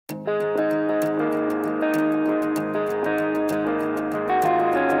Good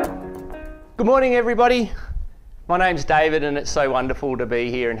morning, everybody. My name's David, and it's so wonderful to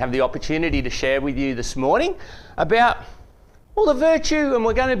be here and have the opportunity to share with you this morning about, well, the virtue, and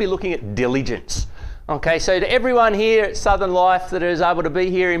we're going to be looking at diligence. Okay, so to everyone here at Southern Life that is able to be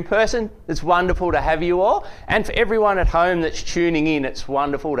here in person, it's wonderful to have you all. And for everyone at home that's tuning in, it's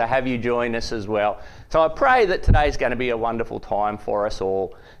wonderful to have you join us as well. So I pray that today's going to be a wonderful time for us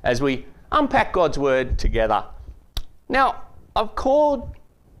all as we unpack God's Word together. Now, I've called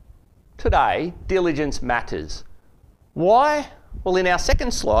today, Diligence Matters. Why? Well, in our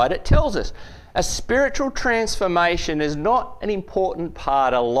second slide, it tells us a spiritual transformation is not an important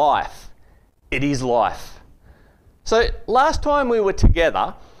part of life. It is life. So last time we were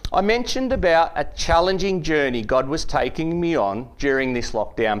together, I mentioned about a challenging journey God was taking me on during this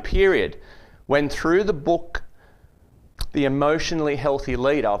lockdown period. When through the book, The Emotionally Healthy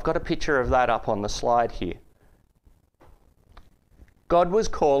Leader, I've got a picture of that up on the slide here. God was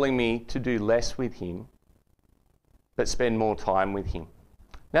calling me to do less with him, but spend more time with him.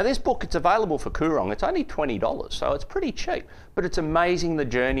 Now this book, it's available for Coorong. It's only $20, so it's pretty cheap, but it's amazing the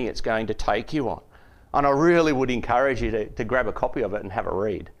journey it's going to take you on. And I really would encourage you to grab a copy of it and have a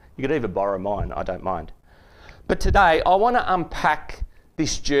read. You could even borrow mine, I don't mind. But today, I want to unpack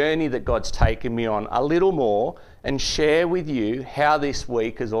this journey that God's taken me on a little more and share with you how this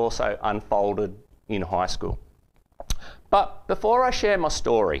week has also unfolded in high school. But before I share my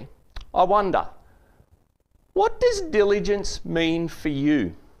story, I wonder, what does diligence mean for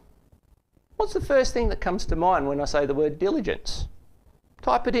you? What's the first thing that comes to mind when I say the word diligence?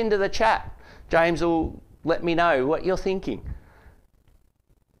 Type it into the chat. James will let me know what you're thinking.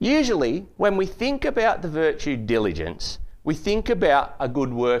 Usually, when we think about the virtue diligence, we think about a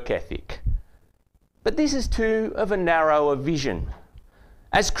good work ethic. But this is too of a narrower vision.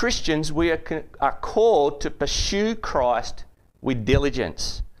 As Christians, we are called to pursue Christ with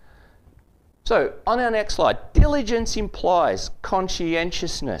diligence. So, on our next slide, diligence implies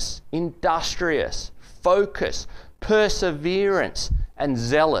conscientiousness, industrious, focus, perseverance, and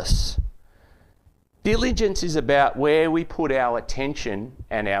zealous. Diligence is about where we put our attention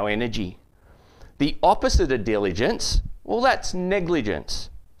and our energy. The opposite of diligence, well, that's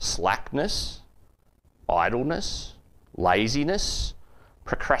negligence, slackness, idleness, laziness,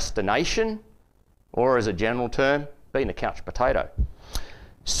 procrastination, or as a general term, being a couch potato.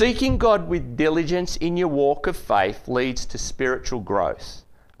 Seeking God with diligence in your walk of faith leads to spiritual growth,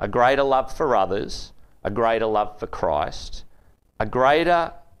 a greater love for others, a greater love for Christ, a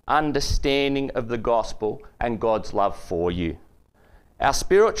greater understanding of the gospel and God's love for you. Our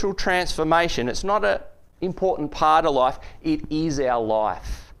spiritual transformation, it's not an important part of life, it is our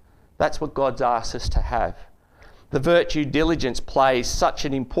life. That's what God's asked us to have. The virtue diligence plays such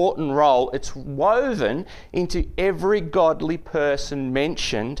an important role, it's woven into every godly person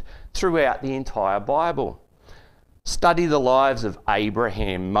mentioned throughout the entire Bible. Study the lives of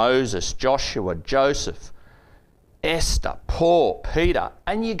Abraham, Moses, Joshua, Joseph, Esther, Paul, Peter,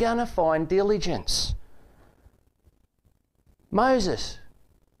 and you're going to find diligence. Moses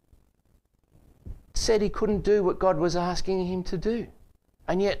said he couldn't do what God was asking him to do,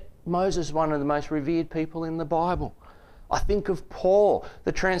 and yet Moses is one of the most revered people in the Bible. I think of Paul,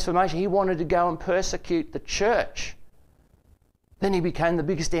 the transformation. He wanted to go and persecute the church. Then he became the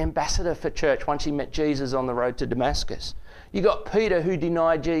biggest ambassador for church once he met Jesus on the road to Damascus. You got Peter, who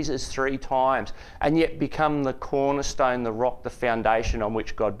denied Jesus 3 times and yet become the cornerstone, the rock, the foundation on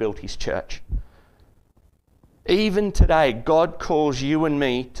which God built his church. Even today, God calls you and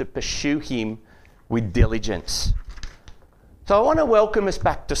me to pursue him with diligence. So I want to welcome us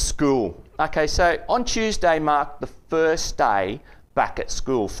back to school. Okay, so on Tuesday marked the first day back at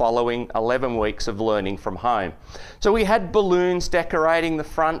school following 11 weeks of learning from home. So we had balloons decorating the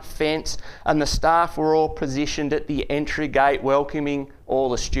front fence and the staff were all positioned at the entry gate welcoming all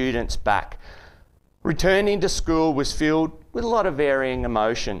the students back. Returning to school was filled with a lot of varying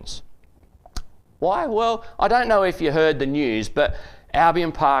emotions. Why? Well, I don't know if you heard the news, but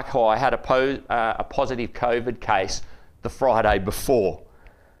Albion Park High had a positive COVID case the Friday before.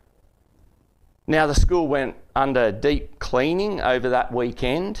 Now the school went under deep cleaning over that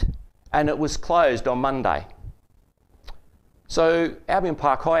weekend and it was closed on Monday. So Albion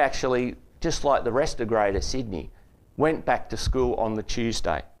Park High actually, just like the rest of Greater Sydney, went back to school on the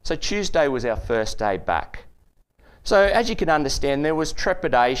Tuesday. So Tuesday was our first day back. So as you can understand, there was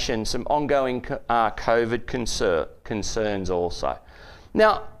trepidation, some ongoing COVID concerns also.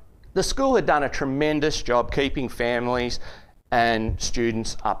 Now, the school had done a tremendous job keeping families and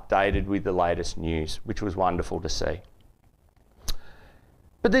students updated with the latest news, which was wonderful to see.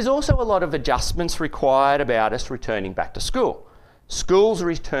 But there's also a lot of adjustments required about us returning back to school. Schools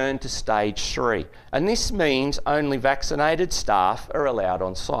return to stage 3, and this means only vaccinated staff are allowed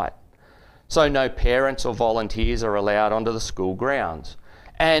on site. So no parents or volunteers are allowed onto the school grounds.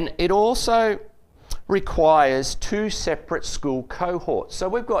 And it also requires 2 separate school cohorts. So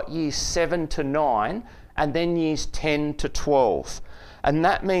we've got years 7 to 9 and then years 10 to 12. And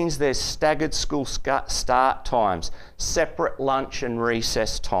that means there's staggered school start times, separate lunch and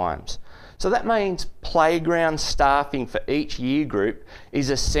recess times. So that means playground staffing for each year group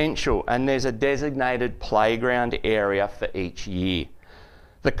is essential, and there's a designated playground area for each year.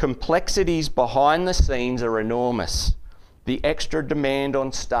 The complexities behind the scenes are enormous. The extra demand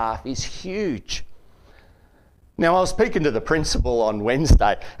on staff is huge. Now, I was speaking to the principal on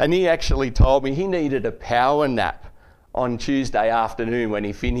Wednesday, and he actually told me he needed a power nap on Tuesday afternoon when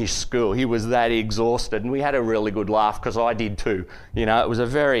he finished school. He was that exhausted, and we had a really good laugh because I did too. You know, it was a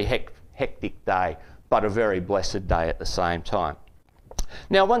very hectic day, but a very blessed day at the same time.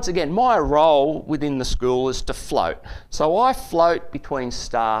 Now, once again, my role within the school is to float. So I float between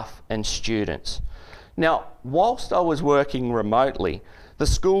staff and students. Now, whilst I was working remotely, the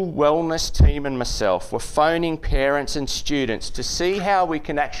school wellness team and myself were phoning parents and students to see how we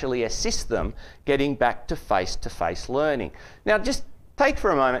can actually assist them getting back to face-to-face learning. Now, just take for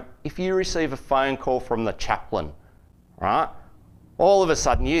a moment, if you receive a phone call from the chaplain, right? All of a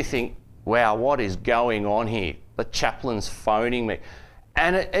sudden you think, wow, what is going on here? The chaplain's phoning me.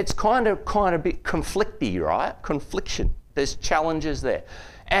 And it's kind of a bit conflicty, right? Confliction. There's challenges there.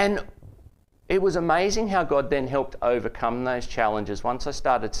 And it was amazing how God then helped overcome those challenges. Once I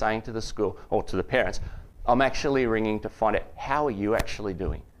started saying to the school, or to the parents, I'm actually ringing to find out, how are you actually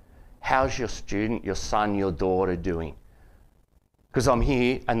doing? How's your student, your son, your daughter doing? Because I'm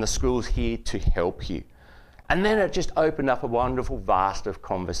here and the school's here to help you. And then it just opened up a wonderful vast of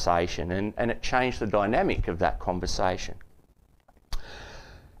conversation, and it changed the dynamic of that conversation.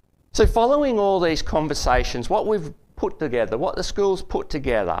 So following all these conversations, what we've put together, what the school's put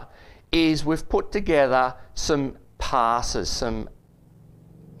together, is we've put together some passes, some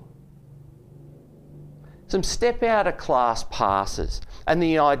step out of class passes. And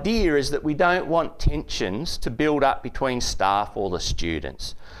the idea is that we don't want tensions to build up between staff or the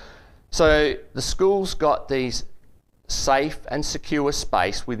students. So the school's got these safe and secure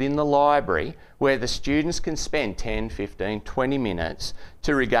space within the library where the students can spend 10, 15, 20 minutes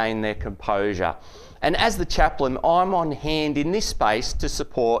to regain their composure. And as the chaplain, I'm on hand in this space to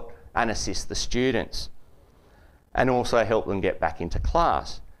support and assist the students and also help them get back into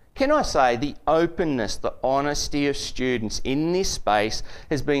class. Can I say the openness, the honesty of students in this space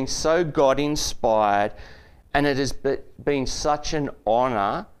has been so God-inspired, and it has been such an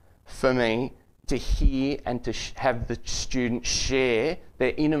honour for me to hear and to have the students share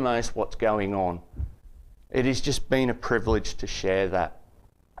their innermost what's going on. It has just been a privilege to share that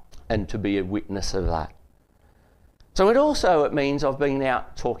and to be a witness of that. So it means I've been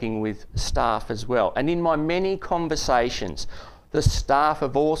out talking with staff as well. And in my many conversations, the staff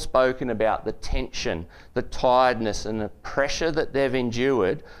have all spoken about the tension, the tiredness and the pressure that they've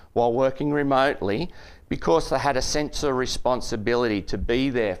endured while working remotely, because they had a sense of responsibility to be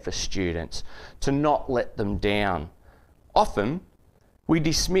there for students, to not let them down. Often, we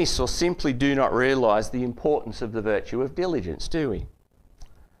dismiss or simply do not realise the importance of the virtue of diligence, do we?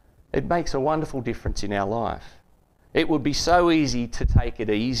 It makes a wonderful difference in our life. It would be so easy to take it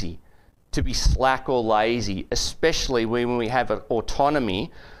easy, to be slack or lazy, especially when we have an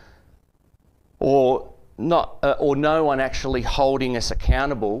autonomy or no one actually holding us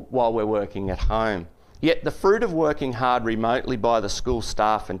accountable while we're working at home. Yet the fruit of working hard remotely by the school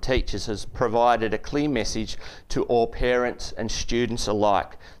staff and teachers has provided a clear message to all parents and students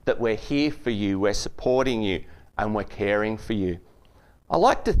alike that we're here for you, we're supporting you, and we're caring for you. I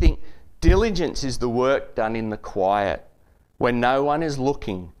like to think diligence is the work done in the quiet. When no one is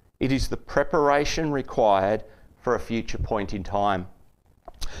looking, it is the preparation required for a future point in time.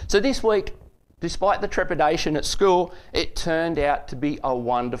 So this week, despite the trepidation at school, it turned out to be a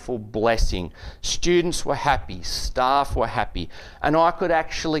wonderful blessing. Students were happy, staff were happy, and I could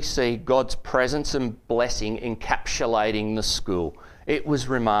actually see God's presence and blessing encapsulating the school. It was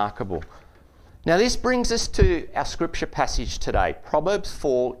remarkable. Now this brings us to our scripture passage today, Proverbs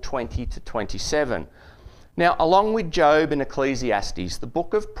 4:20 to 27. Now, along with Job and Ecclesiastes, the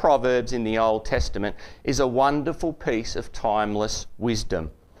book of Proverbs in the Old Testament is a wonderful piece of timeless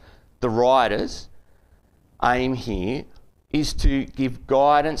wisdom. The writer's aim here is to give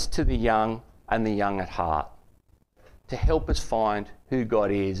guidance to the young and the young at heart, to help us find who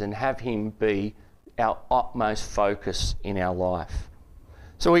God is and have him be our utmost focus in our life.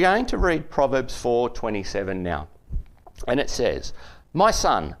 So we're going to read Proverbs 4:27 now. And it says, "My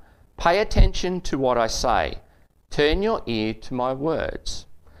son, pay attention to what I say. Turn your ear to my words.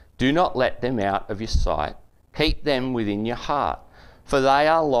 Do not let them out of your sight. Keep them within your heart, for they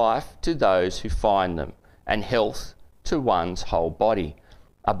are life to those who find them, and health to one's whole body.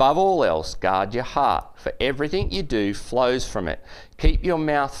 Above all else, guard your heart, for everything you do flows from it. Keep your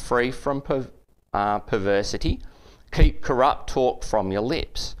mouth free from perversity. Keep corrupt talk from your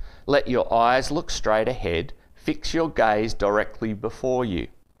lips. Let your eyes look straight ahead. Fix your gaze directly before you.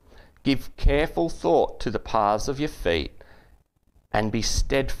 Give careful thought to the paths of your feet, and be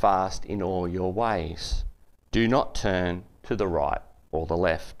steadfast in all your ways. Do not turn to the right or the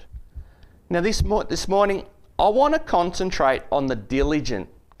left." Now this morning, I want to concentrate on the diligent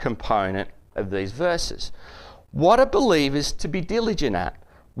component of these verses. What are believers to be diligent at?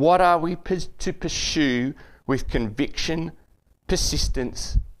 What are we to pursue with conviction,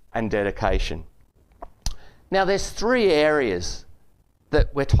 persistence, and dedication? Now there's 3 areas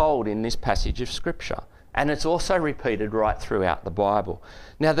that we're told in this passage of Scripture, and it's also repeated right throughout the Bible.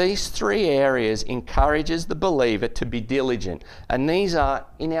 Now these 3 areas encourages the believer to be diligent, and these are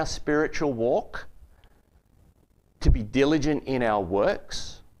in our spiritual walk, to be diligent in our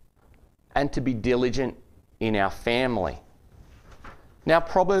works, and to be diligent in our family. Now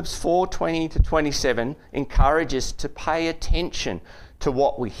Proverbs 4:20 to 27 encourages to pay attention to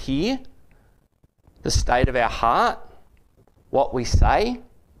what we hear, the state of our heart, what we say,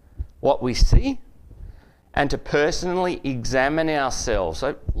 what we see, and to personally examine ourselves.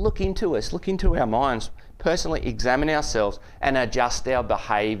 So look into us, look into our minds, personally examine ourselves and adjust our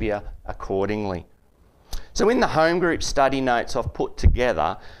behaviour accordingly. So in the home group study notes I've put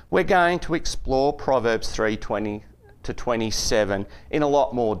together, we're going to explore Proverbs 3:20 to 27 in a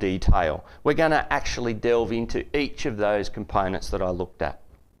lot more detail. We're going to actually delve into each of those components that I looked at.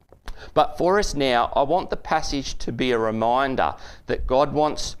 But for us now, I want the passage to be a reminder that God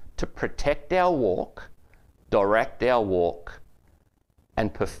wants to protect our walk, direct our walk,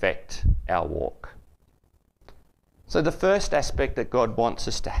 and perfect our walk. So the first aspect that God wants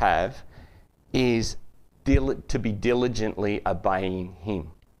us to have is to be diligently obeying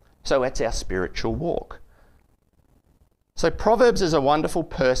Him. So it's our spiritual walk. So Proverbs is a wonderful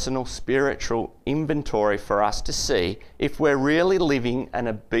personal spiritual inventory for us to see if we're really living in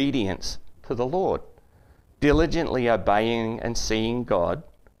obedience to the Lord. Diligently obeying and seeing God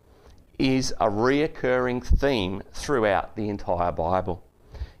is a reoccurring theme throughout the entire Bible.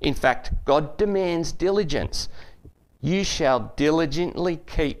 In fact, God demands diligence. You shall diligently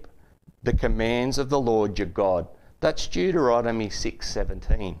keep the commands of the Lord your God. That's Deuteronomy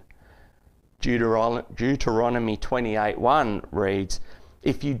 6:17. Deuteronomy 28:1 reads,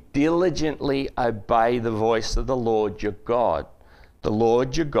 "If you diligently obey the voice of the Lord your God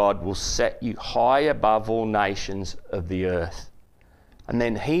will set you high above all nations of the earth." And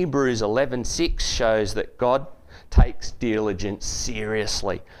then Hebrews 11:6 shows that God takes diligence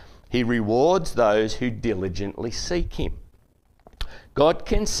seriously. He rewards those who diligently seek Him. God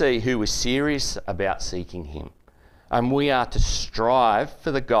can see who is serious about seeking Him, and we are to strive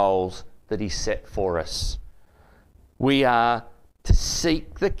for the goals that He set for us. We are to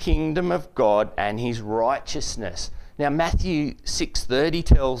seek the kingdom of God and His righteousness. Now Matthew 6:30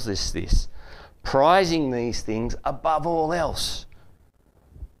 tells us this, prizing these things above all else.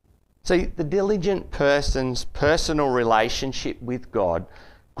 So the diligent person's personal relationship with God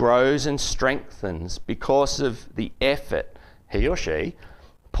grows and strengthens because of the effort he or she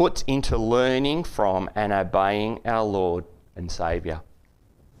puts into learning from and obeying our Lord and Saviour.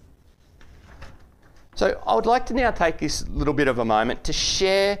 So I would like to now take this little bit of a moment to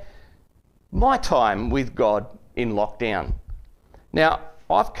share my time with God in lockdown. Now,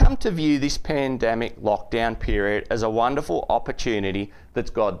 I've come to view this pandemic lockdown period as a wonderful opportunity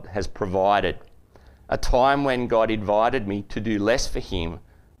that God has provided. A time when God invited me to do less for Him,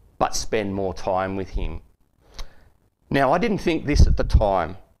 but spend more time with Him. Now, I didn't think this at the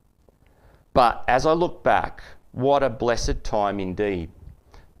time, but as I look back, what a blessed time indeed.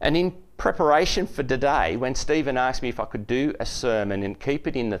 And in preparation for today, when Stephen asked me if I could do a sermon and keep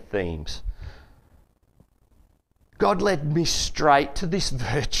it in the themes, God led me straight to this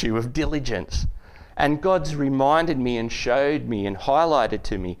virtue of diligence. And God's reminded me and showed me and highlighted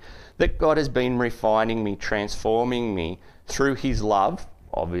to me that God has been refining me, transforming me through His love,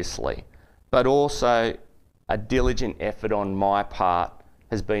 obviously, but also a diligent effort on my part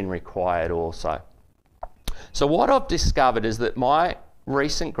has been required also. So what I've discovered is that my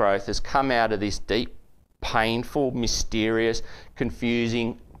recent growth has come out of this deep, painful, mysterious,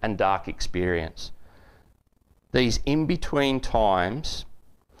 confusing and dark experience. These in-between times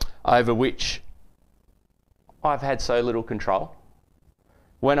over which I've had so little control,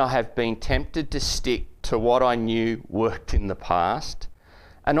 when I have been tempted to stick to what I knew worked in the past,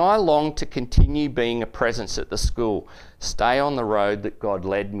 and I long to continue being a presence at the school, stay on the road that God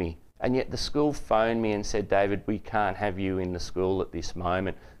led me. And yet the school phoned me and said, David, we can't have you in the school at this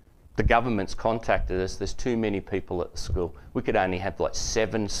moment. The government's contacted us. There's too many people at the school. We could only have like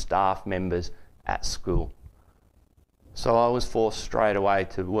 7 staff members at school. So I was forced straight away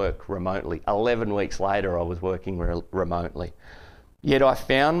to work remotely. 11 weeks later, I was working remotely. Yet I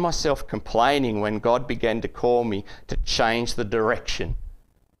found myself complaining when God began to call me to change the direction.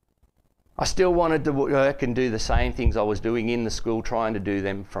 I still wanted to work and do the same things I was doing in the school, trying to do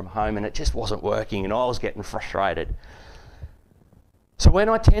them from home, and it just wasn't working, and I was getting frustrated. So when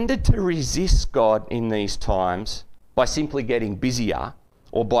I tended to resist God in these times by simply getting busier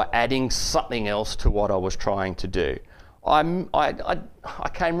or by adding something else to what I was trying to do, I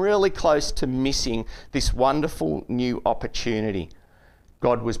came really close to missing this wonderful new opportunity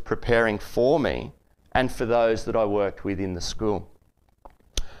God was preparing for me and for those that I worked with in the school.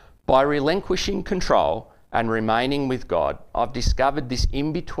 By relinquishing control and remaining with God, I've discovered this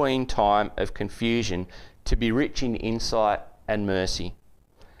in-between time of confusion to be rich in insight and mercy.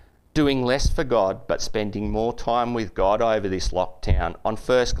 Doing less for God, but spending more time with God over this lockdown, on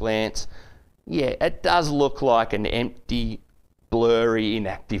first glance, yeah, it does look like an empty, blurry,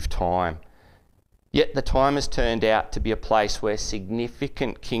 inactive time. Yet the time has turned out to be a place where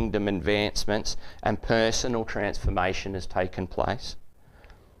significant kingdom advancements and personal transformation has taken place.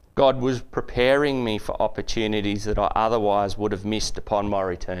 God was preparing me for opportunities that I otherwise would have missed upon my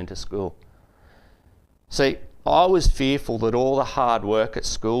return to school. See, I was fearful that all the hard work at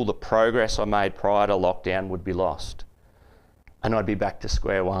school, the progress I made prior to lockdown would be lost, and I'd be back to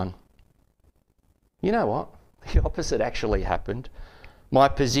square one. You know what? The opposite actually happened. My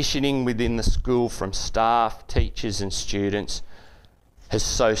positioning within the school from staff, teachers and students has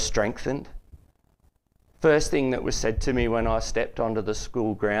so strengthened. First thing that was said to me when I stepped onto the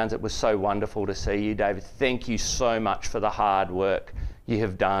school grounds, it was so wonderful to see you, David. Thank you so much for the hard work you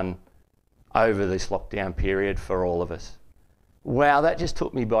have done over this lockdown period for all of us. Wow, that just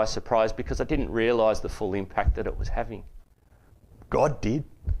took me by surprise because I didn't realise the full impact that it was having. God did.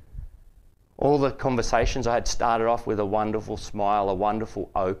 All the conversations I had started off with a wonderful smile, a wonderful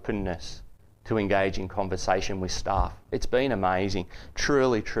openness to engage in conversation with staff. It's been amazing,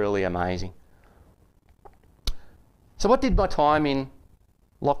 truly, truly amazing. So what did my time in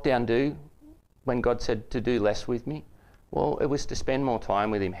lockdown do when God said to do less with me? Well, it was to spend more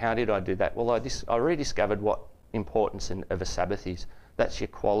time with him. How did I do that? Well, I rediscovered what importance of a Sabbath is. That's your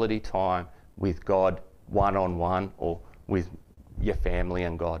quality time with God, one-on-one, or with your family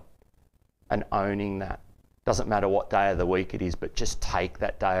and God. And owning that. Doesn't matter what day of the week it is, but just take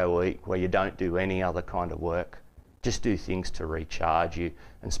that day a week where you don't do any other kind of work. Just do things to recharge you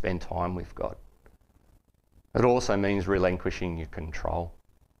and spend time with God. It also means relinquishing your control.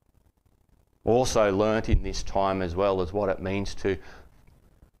 Also learnt in this time as well as what it means to,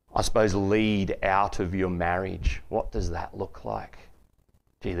 I suppose, lead out of your marriage. What does that look like?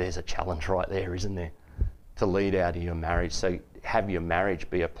 Gee, there's a challenge right there, isn't there? To lead out of your marriage. So have your marriage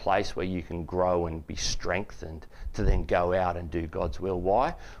be a place where you can grow and be strengthened to then go out and do God's will.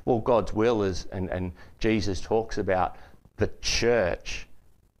 Why? Well, God's will is, and Jesus talks about the church,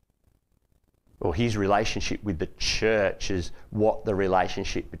 or his relationship with the church is what the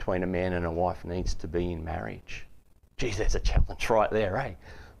relationship between a man and a wife needs to be in marriage. Geez, there's a challenge right there, eh?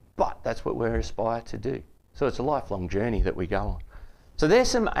 But that's what we're aspired to do. So it's a lifelong journey that we go on. So there's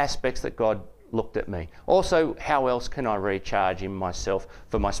some aspects that God looked at me. Also, how else can I recharge in myself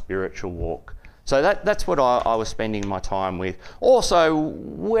for my spiritual walk? So that's what I was spending my time with. Also,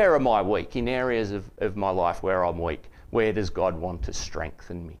 where am I weak? In areas of my life where I'm weak, where does God want to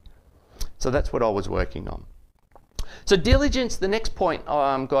strengthen me? So that's what I was working on. So diligence, the next point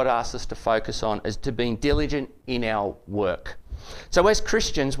God asks us to focus on is to being diligent in our work. So as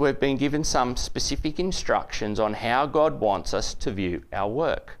Christians, we've been given some specific instructions on how God wants us to view our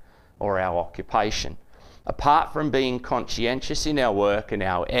work or our occupation. Apart from being conscientious in our work and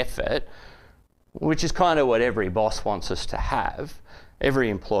our effort, which is kind of what every boss wants us to have, every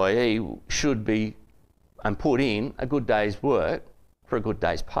employee should be and put in a good day's work for a good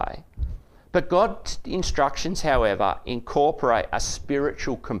day's pay. But God's instructions, however, incorporate a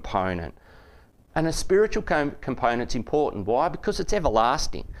spiritual component. And a spiritual component's important. Why? Because it's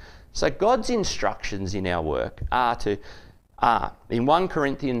everlasting. So God's instructions in our work are in 1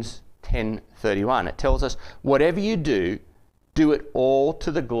 Corinthians 10:31, it tells us, whatever you do, do it all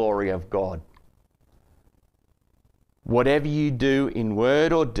to the glory of God. Whatever you do in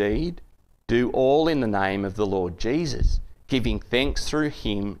word or deed, do all in the name of the Lord Jesus, giving thanks through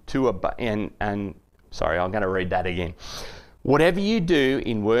him sorry, I'm going to read that again. Whatever you do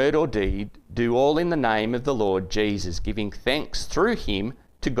in word or deed, do all in the name of the Lord Jesus, giving thanks through him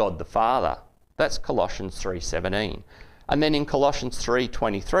to God the Father. That's Colossians 3:17. And then in Colossians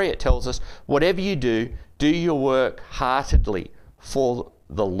 3:23, it tells us, whatever you do, do your work heartedly for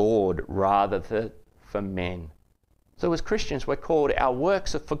the Lord rather than for men. So as Christians, we're called, our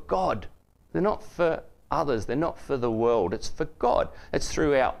works are for God. They're not for others. They're not for the world. It's for God. It's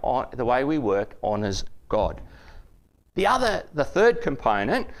through the way we work honours God. The third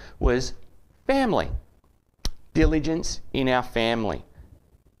component was family. Diligence in our family.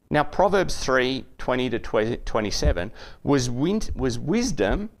 Now, Proverbs 3:20-27 was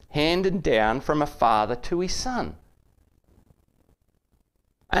wisdom handed down from a father to his son.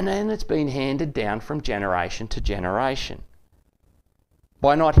 And then it's been handed down from generation to generation.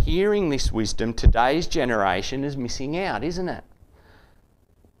 By not hearing this wisdom, today's generation is missing out, isn't it?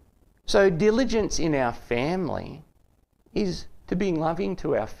 So diligence in our family is to be loving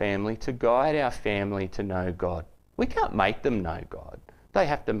to our family, to guide our family to know God. We can't make them know God. They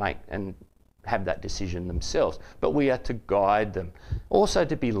have to make and have that decision themselves. But we are to guide them. Also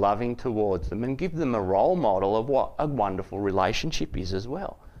to be loving towards them and give them a role model of what a wonderful relationship is as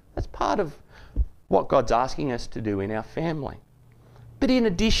well. That's part of what God's asking us to do in our family. But in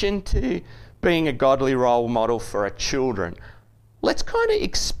addition to being a godly role model for our children, let's kind of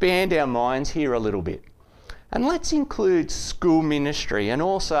expand our minds here a little bit. And let's include school ministry and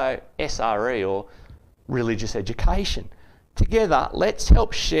also SRE, or religious education. Together, let's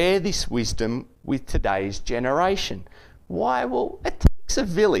help share this wisdom with today's generation. Why? Well, it takes a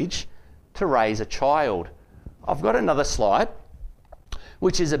village to raise a child. I've got another slide,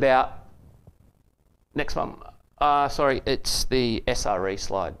 which is about, next one. Sorry, it's the SRE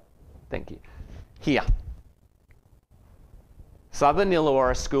slide. Thank you. Here. Southern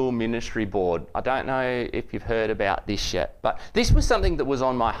Illawarra School Ministry Board. I don't know if you've heard about this yet, but this was something that was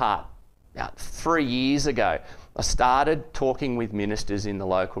on my heart about 3 years ago. I started talking with ministers in the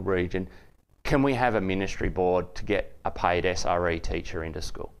local region. Can we have a ministry board to get a paid SRE teacher into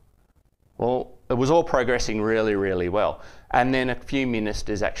school? Well, it was all progressing really, really well. And then a few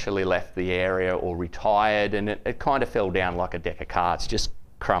ministers actually left the area or retired, and it kind of fell down like a deck of cards, just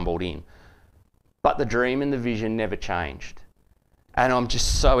crumbled in. But the dream and the vision never changed. And I'm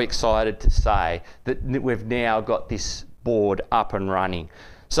just so excited to say that we've now got this board up and running.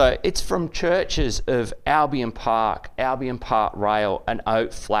 So it's from churches of Albion Park Rail and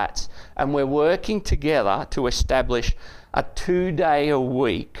Oak Flats, and we're working together to establish a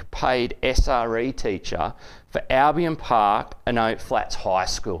 2-day-a-week paid SRE teacher for Albion Park and Oak Flats High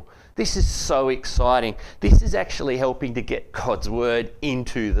School. This is so exciting. This is actually helping to get God's word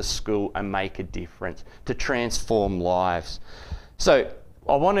into the school and make a difference, to transform lives. So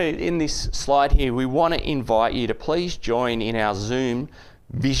I want to, in this slide here, we want to invite you to please join in our Zoom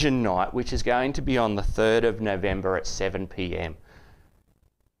Vision Night, which is going to be on the 3rd of November at 7 p.m.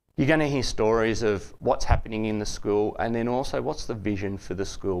 You're going to hear stories of what's happening in the school, and then also what's the vision for the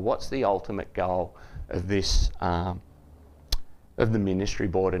school, what's the ultimate goal of this, of the ministry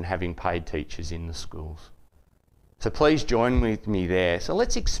board and having paid teachers in the schools. So please join with me there. So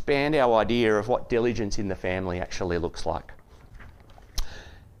let's expand our idea of what diligence in the family actually looks like.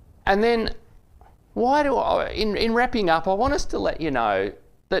 And then, in wrapping up, I want us to let you know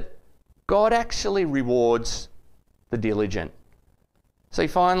that God actually rewards the diligent. So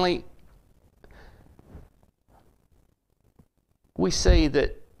finally, we see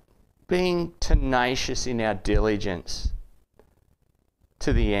that being tenacious in our diligence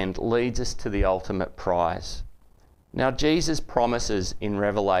to the end leads us to the ultimate prize. Now, Jesus promises in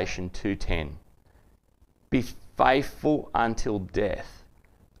Revelation 2:10, "Be faithful until death,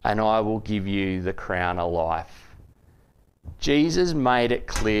 and I will give you the crown of life." Jesus made it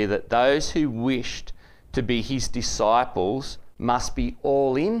clear that those who wished to be his disciples must be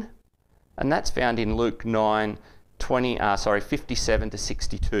all in, and that's found in Luke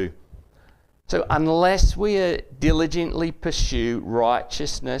 57-62. So unless we diligently pursue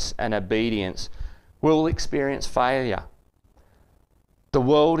righteousness and obedience, we'll experience failure. The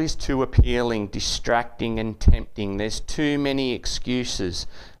world is too appealing, distracting and tempting. There's too many excuses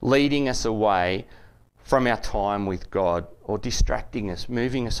leading us away from our time with God, or distracting us,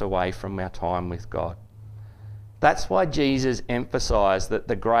 moving us away from our time with God. That's why Jesus emphasised that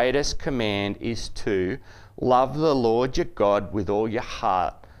the greatest command is to love the Lord your God with all your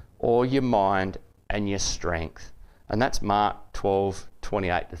heart, all your mind and your strength. And that's Mark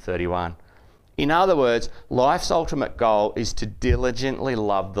 12:28-31. In other words, life's ultimate goal is to diligently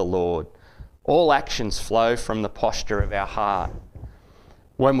love the Lord. All actions flow from the posture of our heart.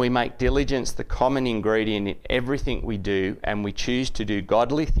 When we make diligence the common ingredient in everything we do and we choose to do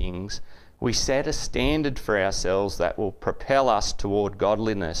godly things, we set a standard for ourselves that will propel us toward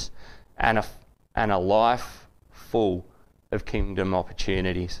godliness and a life full of kingdom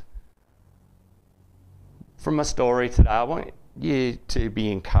opportunities. From my story today, I want you to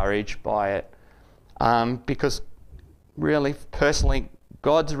be encouraged by it because really, personally,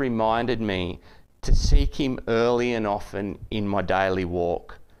 God's reminded me to seek him early and often in my daily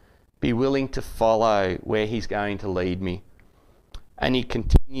walk. Be willing to follow where he's going to lead me. And he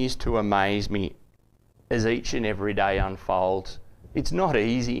continues to amaze me as each and every day unfolds. It's not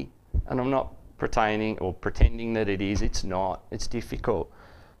easy, and I'm not pretending that it is. It's not. It's difficult.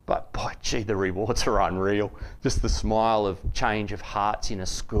 But boy, gee, the rewards are unreal. Just the smile of change of hearts in a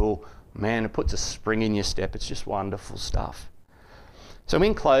school. Man, it puts a spring in your step. It's just wonderful stuff. So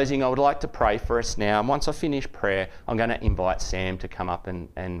in closing, I would like to pray for us now. And once I finish prayer, I'm going to invite Sam to come up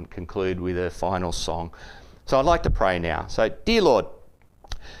and conclude with a final song. So I'd like to pray now. So, dear Lord,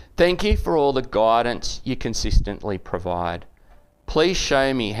 thank you for all the guidance you consistently provide. Please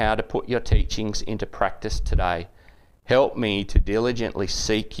show me how to put your teachings into practice today. Help me to diligently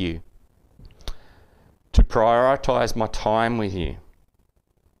seek you, to prioritise my time with you,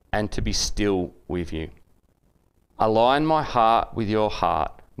 and to be still with you. Align my heart with your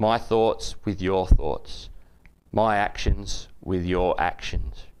heart, my thoughts with your thoughts, my actions with your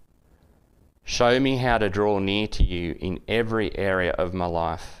actions. Show me how to draw near to you in every area of my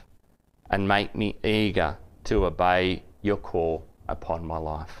life and make me eager to obey your call upon my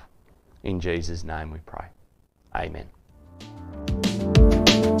life. In Jesus' name we pray. Amen.